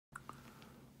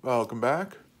Welcome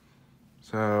back.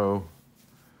 So,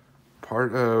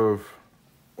 part of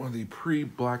one of the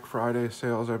pre-Black Friday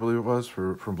sales, I believe it was,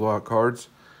 from Blowout Cards,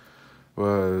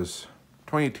 was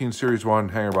 2018 Series 1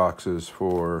 hanger boxes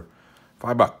for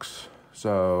 $5.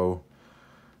 So,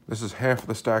 this is half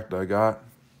the stack that I got.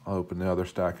 I'll open the other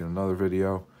stack in another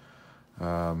video.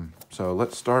 So,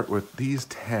 let's start with these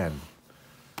 10.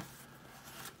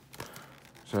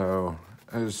 So,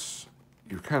 as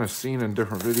you've kind of seen in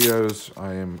different videos,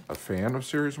 I am a fan of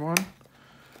Series 1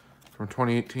 from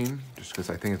 2018, just because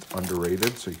I think it's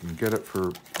underrated, so you can get it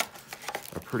for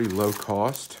a pretty low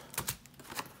cost.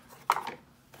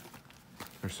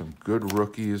 There's some good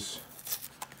rookies.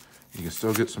 You can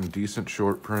still get some decent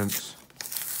short prints.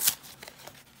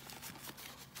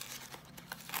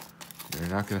 You're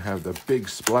not going to have the big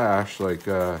splash like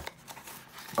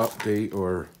Update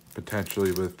or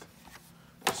potentially with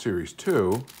Series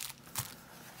 2.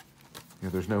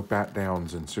 There's no bat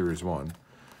downs in Series 1.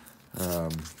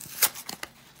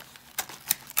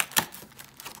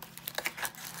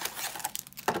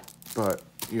 But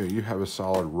you have a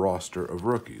solid roster of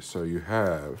rookies. So you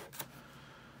have,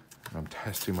 I'm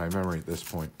testing my memory at this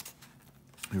point,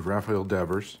 you have Rafael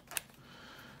Devers.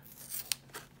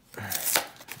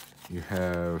 You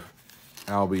have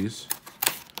Albies.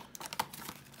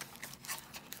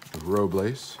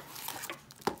 Robles.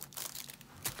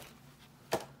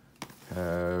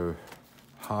 Have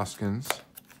Hoskins.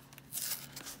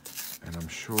 And I'm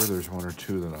sure there's one or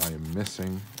two that I am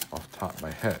missing off the top of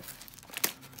my head.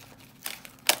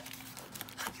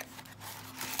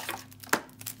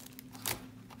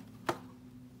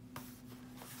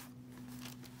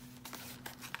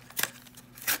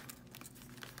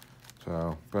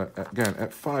 So, but again,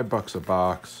 at $5 a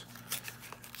box,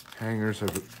 hangers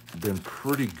have been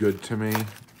pretty good to me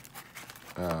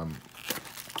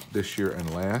this year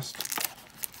and last.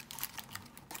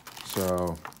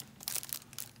 So,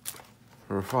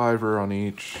 for a $5 on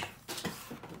each,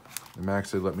 the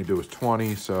max they let me do was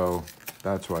 20, so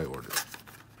that's why I ordered.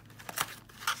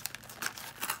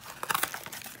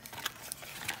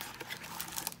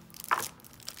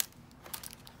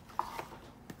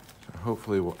 So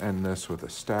hopefully we'll end this with a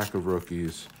stack of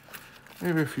rookies,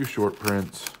 maybe a few short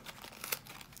prints.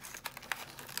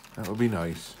 That would be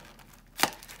nice.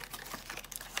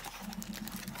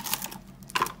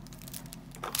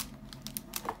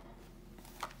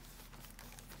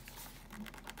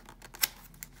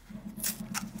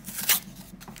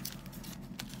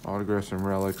 Autographs and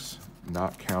relics,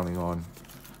 not counting on,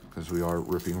 because we are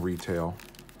ripping retail.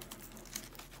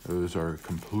 Those are a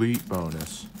complete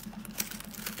bonus.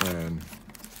 And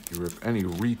you rip any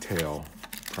retail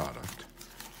product.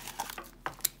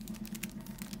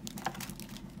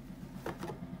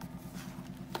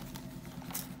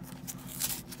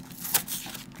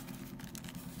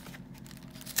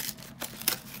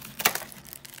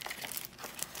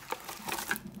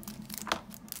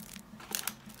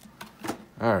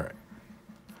 All right,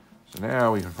 so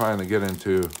now we can finally get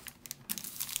into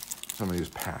some of these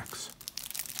packs.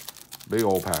 Big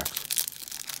old packs.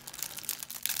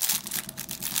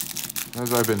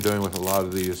 As I've been doing with a lot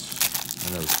of these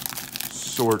kind of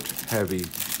sort heavy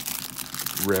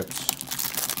rips,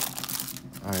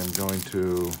 I am going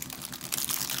to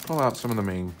pull out some of the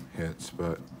main hits,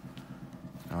 but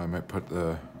I might put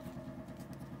the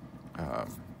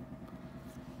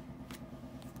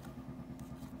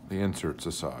inserts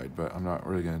aside, but I'm not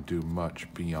really going to do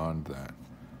much beyond that.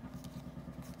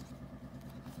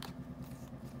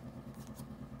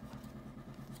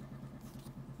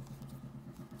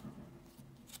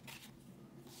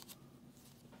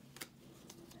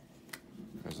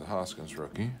 There's the Hoskins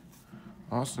rookie.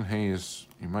 Austin Hayes,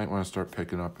 you might want to start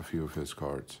picking up a few of his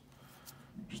cards.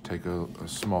 Just take a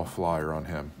small flyer on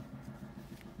him.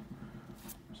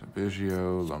 So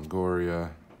Biggio,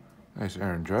 Longoria, nice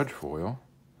Aaron Judge foil.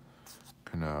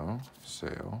 Cano,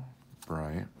 Sale,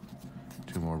 Bryant,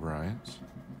 two more Bryants.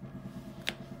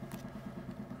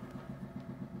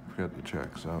 Forgot to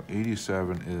check. So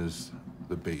 87 is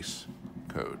the base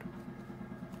code.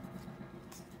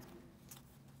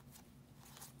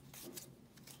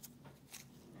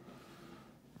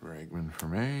 Bregman for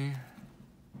me.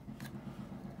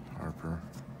 Harper.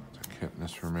 It's a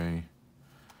Kipnis for me.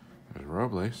 There's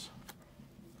Robles.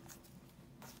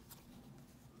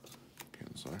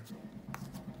 Kinsler.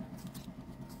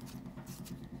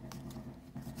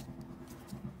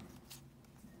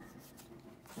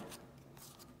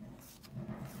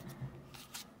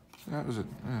 That was a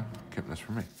Kipnis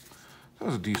for me. That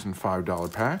was a decent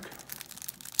 $5 pack.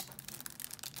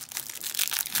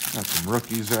 Got some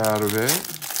rookies out of it.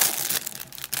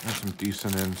 Got some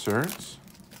decent inserts.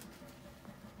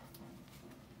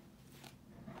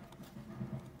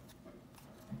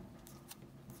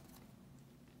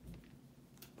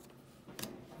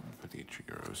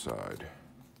 side.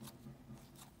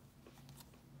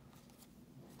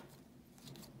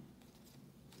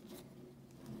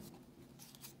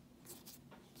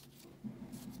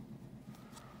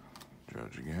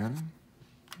 Judge again.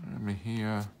 And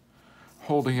Mejia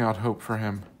holding out hope for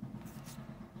him.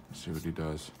 Let's see what he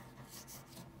does.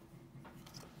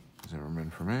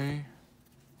 Zimmerman for me.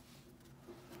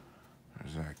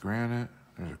 There's that Granite.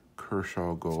 There's a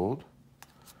Kershaw Gold.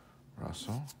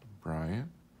 Russell. Bryant.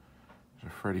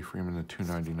 There's a Freddie Freeman, the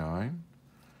 299.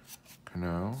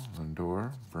 Cano.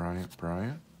 Lindor. Bryant.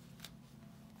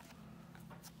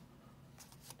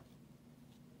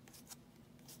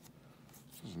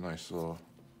 This is a nice little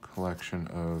collection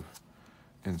of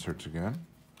inserts again.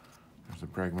 There's a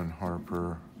Bregman,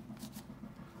 Harper.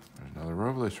 There's another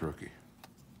Robles rookie.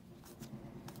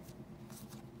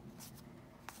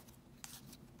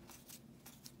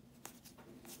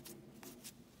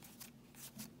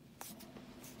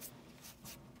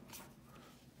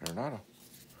 Arenado.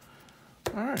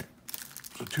 All right,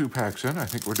 so 2 packs in. I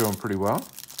think we're doing pretty well.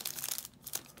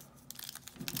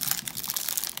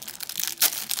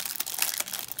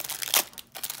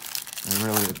 And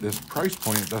really, at this price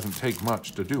point, it doesn't take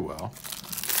much to do well.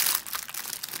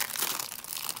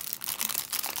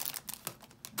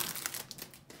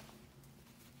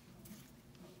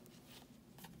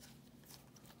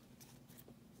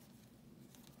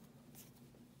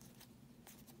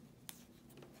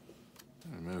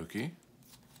 Mookie.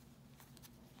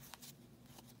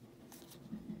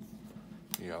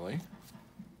 Yelly.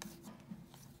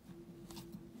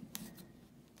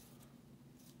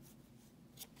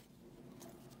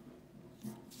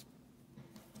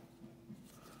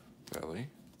 Belly.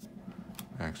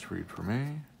 Max Fried for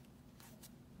me.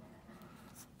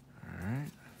 All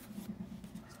right.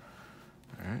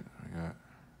 All right, we got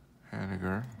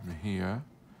Haniger, Mejia,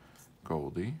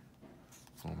 Goldie,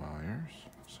 Will Myers,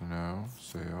 Sano,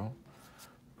 Sale,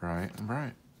 Bryant, and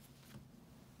Bryant.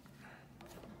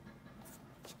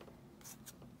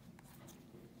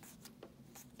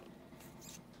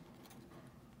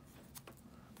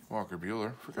 Walker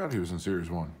Buehler. Forgot he was in Series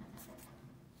 1.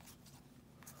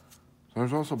 So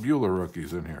there's also Buehler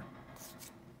rookies in here.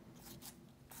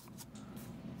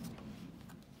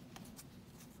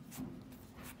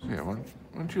 So yeah,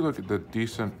 once you look at the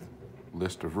decent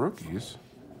list of rookies,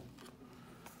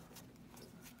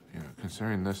 you know,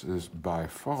 considering this is by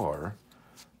far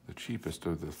the cheapest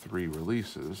of the 3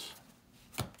 releases,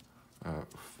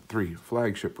 3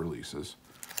 flagship releases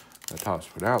that Topps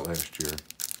put out last year,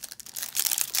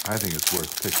 I think it's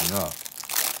worth picking up.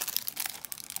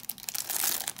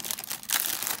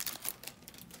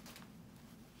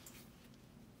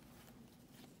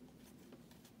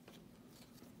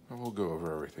 And we'll go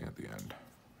over everything at the end.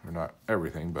 Or not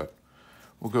everything, but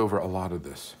we'll go over a lot of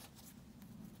this.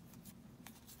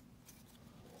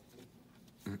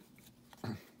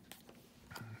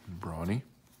 Brawny.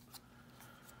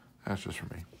 That's just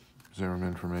for me.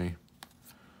 Zimmerman for me.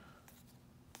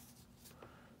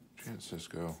 Chance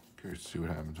Cisco. Curious to see what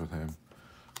happens with him.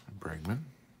 And Bregman.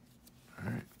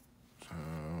 All right. So,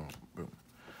 boom.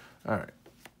 All right.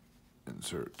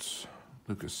 Inserts.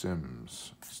 Lucas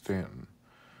Sims. Stanton.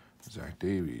 Zach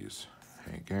Davies.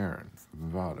 Hank Aaron.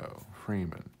 Votto.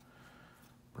 Freeman.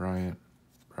 Bryant.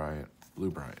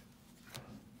 Blue Bryant.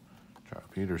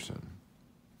 Jock Peterson.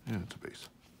 Yeah, it's a base.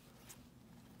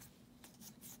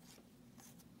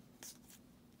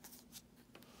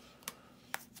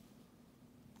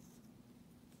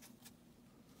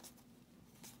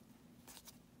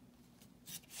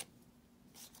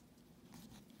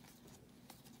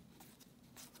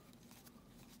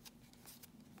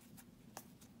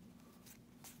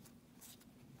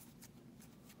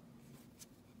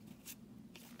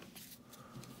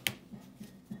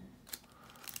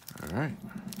 All right.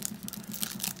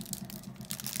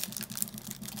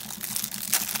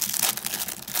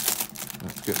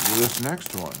 Let's get to this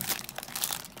next one.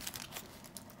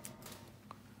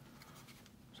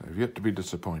 So I've yet to be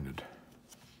disappointed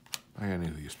by any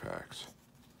of these packs.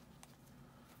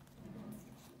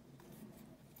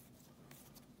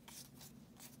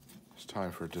 It's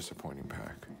time for a disappointing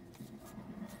pack.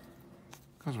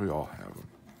 Because we all have them.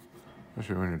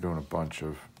 Especially when you're doing a bunch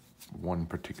of one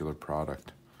particular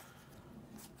product.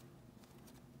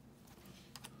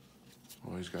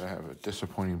 Always got to have a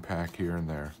disappointing pack here and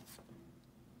there.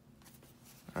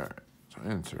 All right, so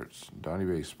inserts. Donnie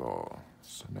Baseball.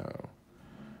 Sano.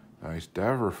 Nice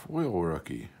Daver foil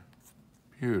rookie.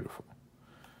 Beautiful.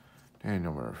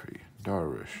 Daniel Murphy.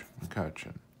 Darvish.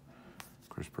 McCutchen.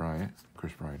 Chris Bryant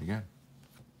again.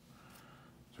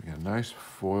 So again, nice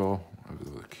foil of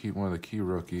one of the key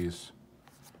rookies.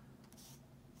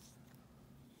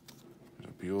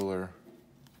 Bueller.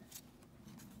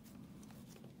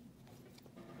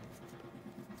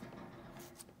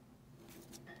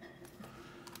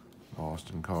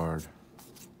 Boston card.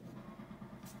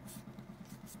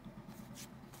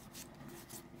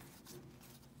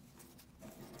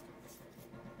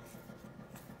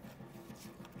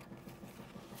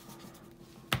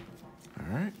 All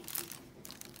right.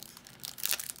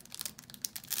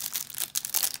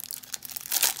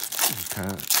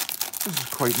 This is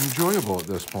quite enjoyable at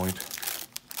this point.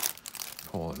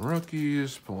 Pulling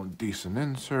rookies, pulling decent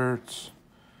inserts,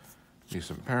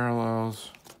 decent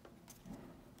parallels.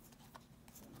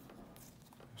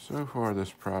 So far,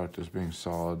 this product is being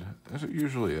solid, as it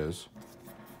usually is.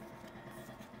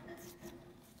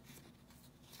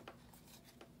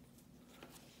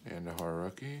 And a Andujar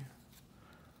rookie.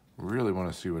 Really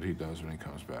want to see what he does when he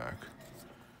comes back.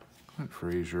 Clint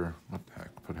Frazier, what the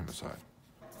heck, put him aside.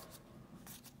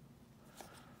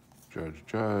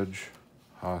 Judge,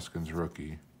 Hoskins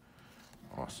rookie,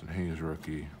 Austin Hayes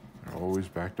rookie. They're always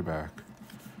back to back.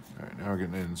 All right, now we're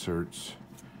getting inserts.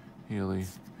 Healy,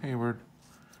 Hayward,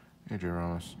 AJ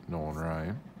Ramos, Nolan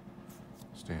Ryan,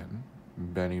 Stanton,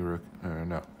 Benny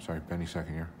Benny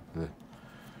second year.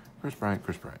 Chris Bryant,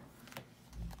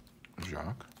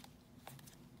 Jacques.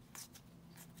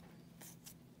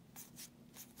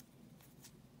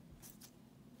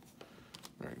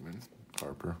 Bregman,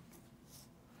 Harper.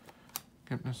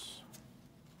 Kipnis.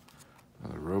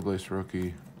 Another Robles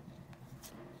rookie.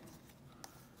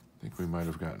 I think we might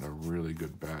have gotten a really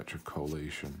good batch of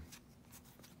collation.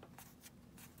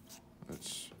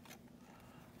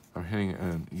 I'm hitting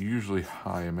an usually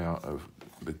high amount of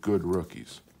the good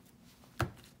rookies.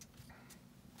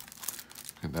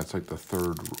 And that's like the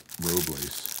third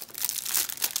Robles.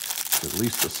 At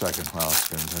least the second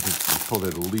Hoskins. I think we pulled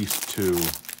at least 2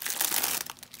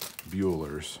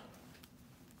 Buellers.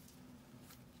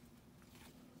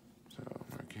 So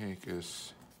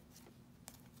Markakis.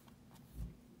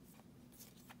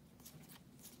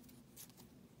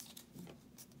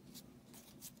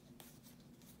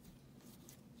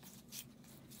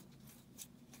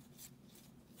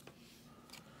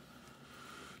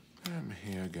 And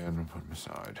here again, we'll put him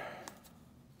aside.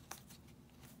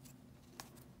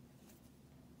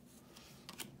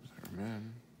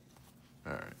 Zimmerman.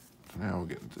 All right, so now we'll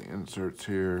get into the inserts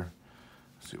here.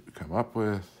 See what we come up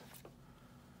with.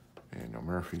 Daniel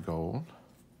Murphy Gold.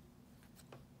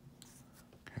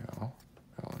 Cal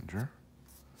Bellinger.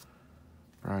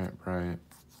 Bryant.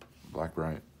 Black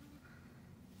Bryant.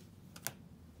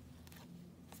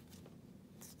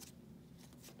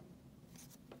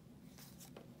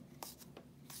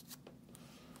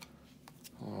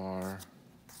 Pilar.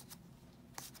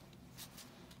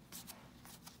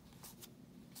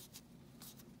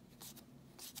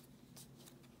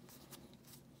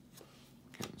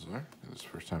 Kinsler. This is the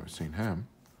first time I've seen him.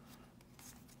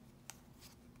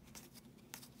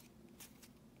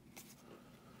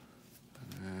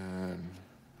 And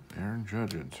Aaron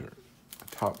Judge insert. A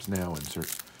Topps Now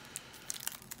insert.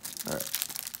 All right.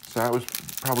 So that was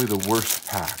probably the worst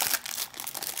pack.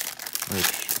 Which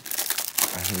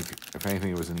I think, if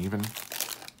anything, it was an even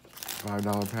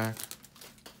 $5 pack.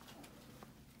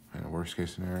 In a worst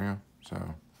case scenario.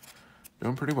 So,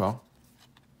 doing pretty well.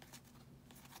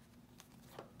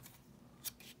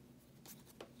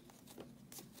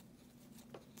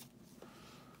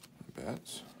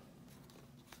 Bets.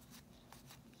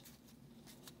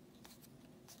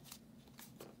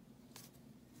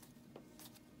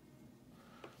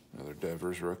 Another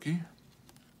Devers rookie.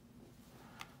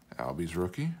 Albies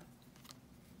rookie.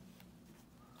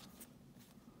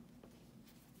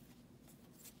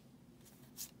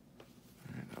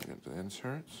 All right, now we get the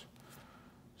inserts.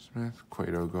 Smith,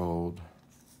 Cueto Gold,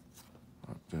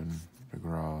 Upton,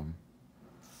 DeGrom,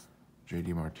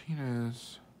 J.D.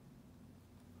 Martinez,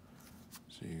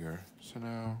 Seager,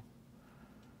 Sano,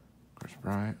 Chris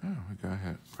Bryant. Oh, we got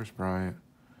hit. Chris Bryant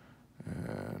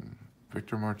and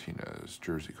Victor Martinez,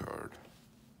 jersey card.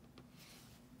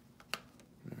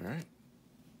 All right.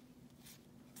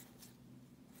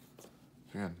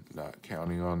 Again, not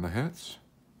counting on the hits.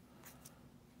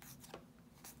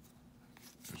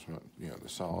 There's the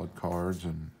solid cards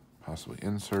and possibly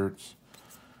inserts,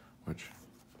 which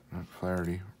not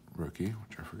Flaherty rookie,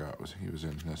 which I forgot he was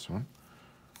in this one.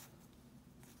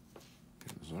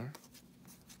 Kinsler.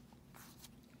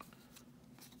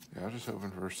 Yeah, I was just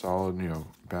hoping for a solid,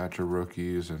 batch of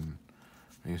rookies and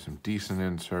maybe some decent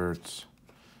inserts.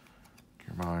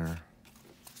 Kiermaier,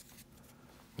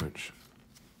 which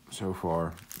so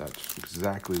far, that's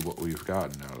exactly what we've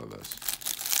gotten out of this.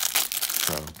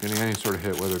 So, getting any sort of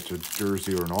hit, whether it's a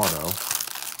jersey or an auto,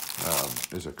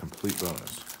 is a complete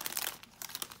bonus.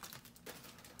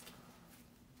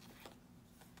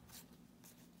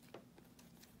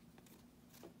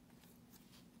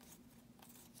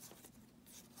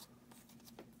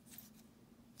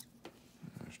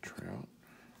 There's Trout.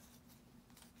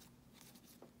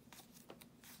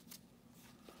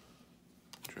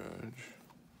 Judge.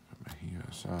 Mejia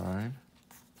aside.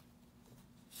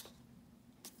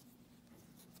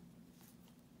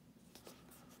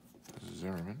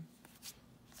 Zimmerman.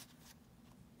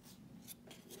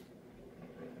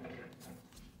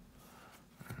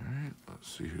 All right, let's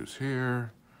see who's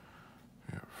here.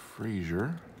 We have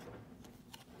Frazier,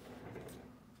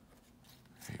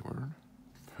 Hayward,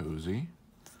 Posey,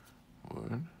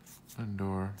 Wood,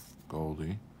 Lindor,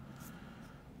 Goldie,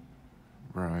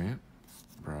 Bryant,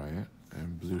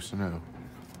 and Blue Snow.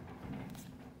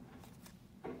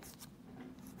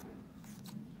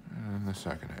 And in the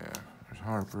second half, there's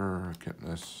Harper,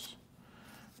 Kipnis,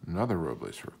 another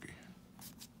Robles rookie,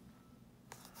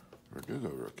 Verdugo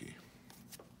rookie.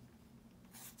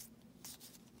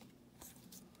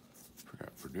 Forgot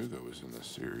Verdugo was in this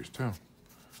series too.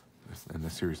 In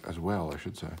this series as well, I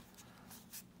should say.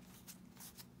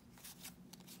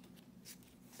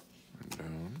 And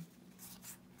down.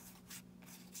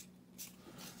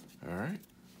 All right.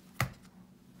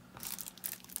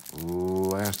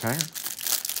 Last hanger.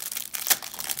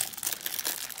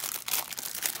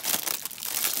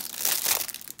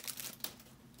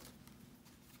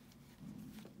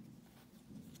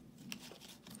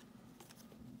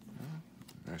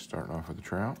 Nice starting off with the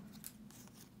Trout.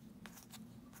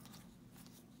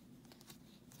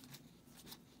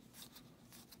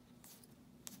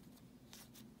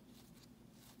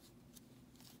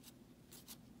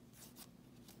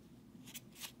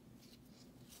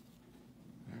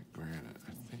 Granted,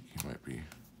 I think he might be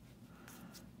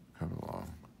coming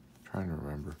along. Trying to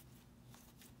remember.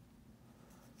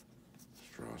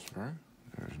 Strasburg.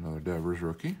 There's another Devers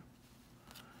rookie.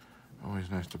 Always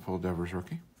nice to pull Devers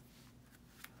rookie.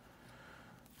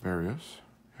 Berrios,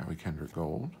 Howie Kendrick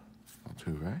Gold,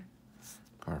 Altuve,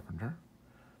 Carpenter,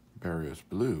 Berrios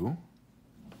Blue,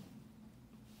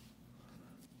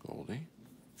 Goldie,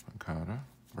 Moncada,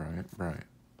 Bryant.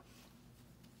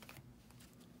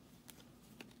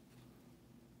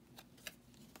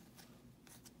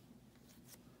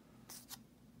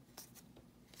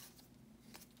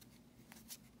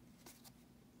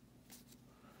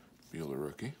 Buehler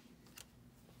rookie.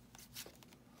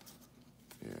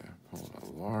 Yeah, pulling a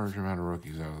large amount of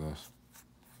rookies out of this.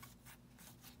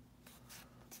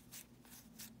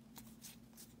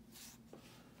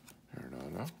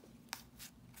 Arenado.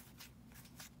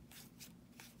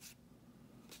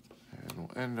 And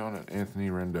we'll end on an Anthony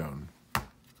Rendon.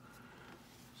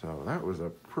 So that was a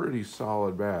pretty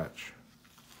solid batch.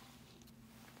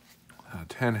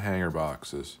 10 hanger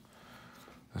boxes.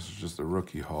 This is just the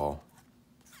rookie haul.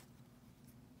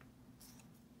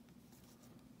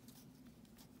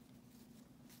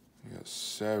 You got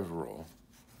several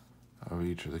of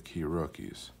each of the key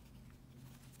rookies.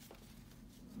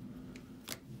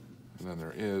 And then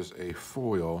there is a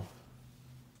foil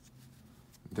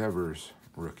Devers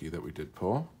rookie that we did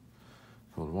pull.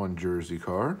 Pulled one jersey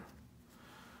card.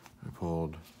 I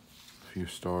pulled a few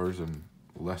stars and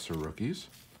lesser rookies,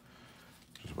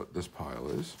 which is what this pile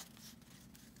is.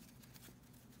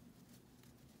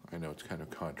 I know it's kind of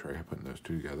contrary putting those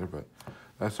two together, but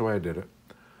that's the way I did it.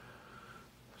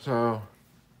 So,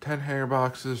 10 hanger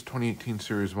boxes, 2018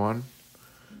 Series 1.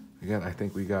 Again, I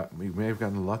think we may have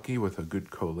gotten lucky with a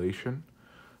good collation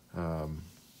and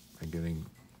getting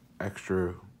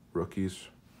extra rookies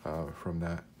from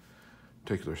that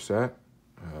particular set.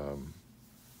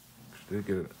 Did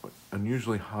get an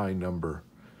unusually high number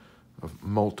of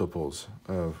multiples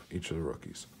of each of the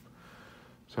rookies.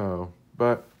 So,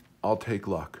 but I'll take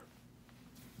luck.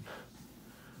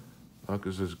 Luck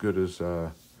is as good as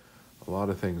a lot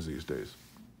of things these days.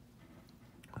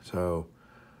 So,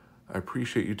 I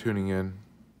appreciate you tuning in.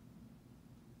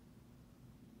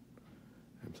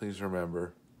 And please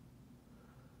remember,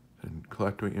 and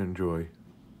collect what you enjoy.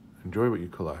 Enjoy what you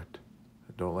collect.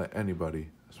 And don't let anybody,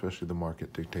 especially the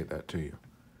market, dictate that to you.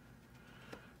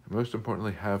 And most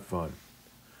importantly, have fun.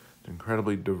 It's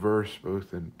incredibly diverse,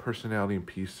 both in personality and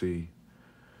PC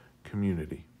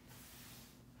community.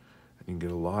 And you can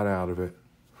get a lot out of it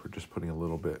for just putting a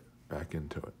little bit back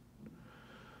into it.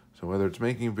 So whether it's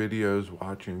making videos,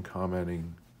 watching,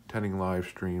 commenting, attending live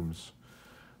streams,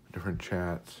 different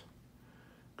chats,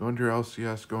 going to your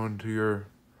LCS, going to your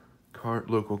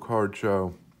local card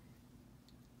show,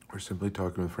 or simply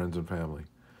talking with friends and family,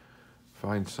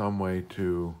 find some way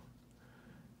to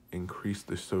increase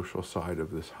the social side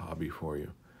of this hobby for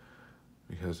you,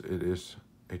 because it is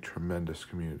a tremendous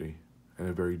community and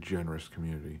a very generous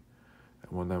community,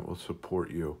 and one that will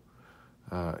support you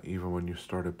even when you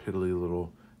start a piddly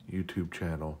little YouTube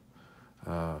channel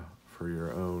for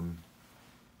your own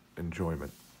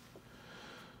enjoyment.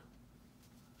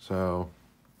 So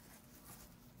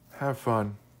have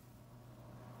fun,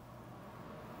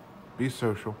 be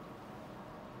social,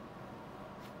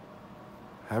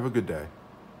 have a good day,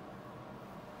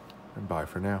 and bye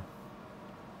for now.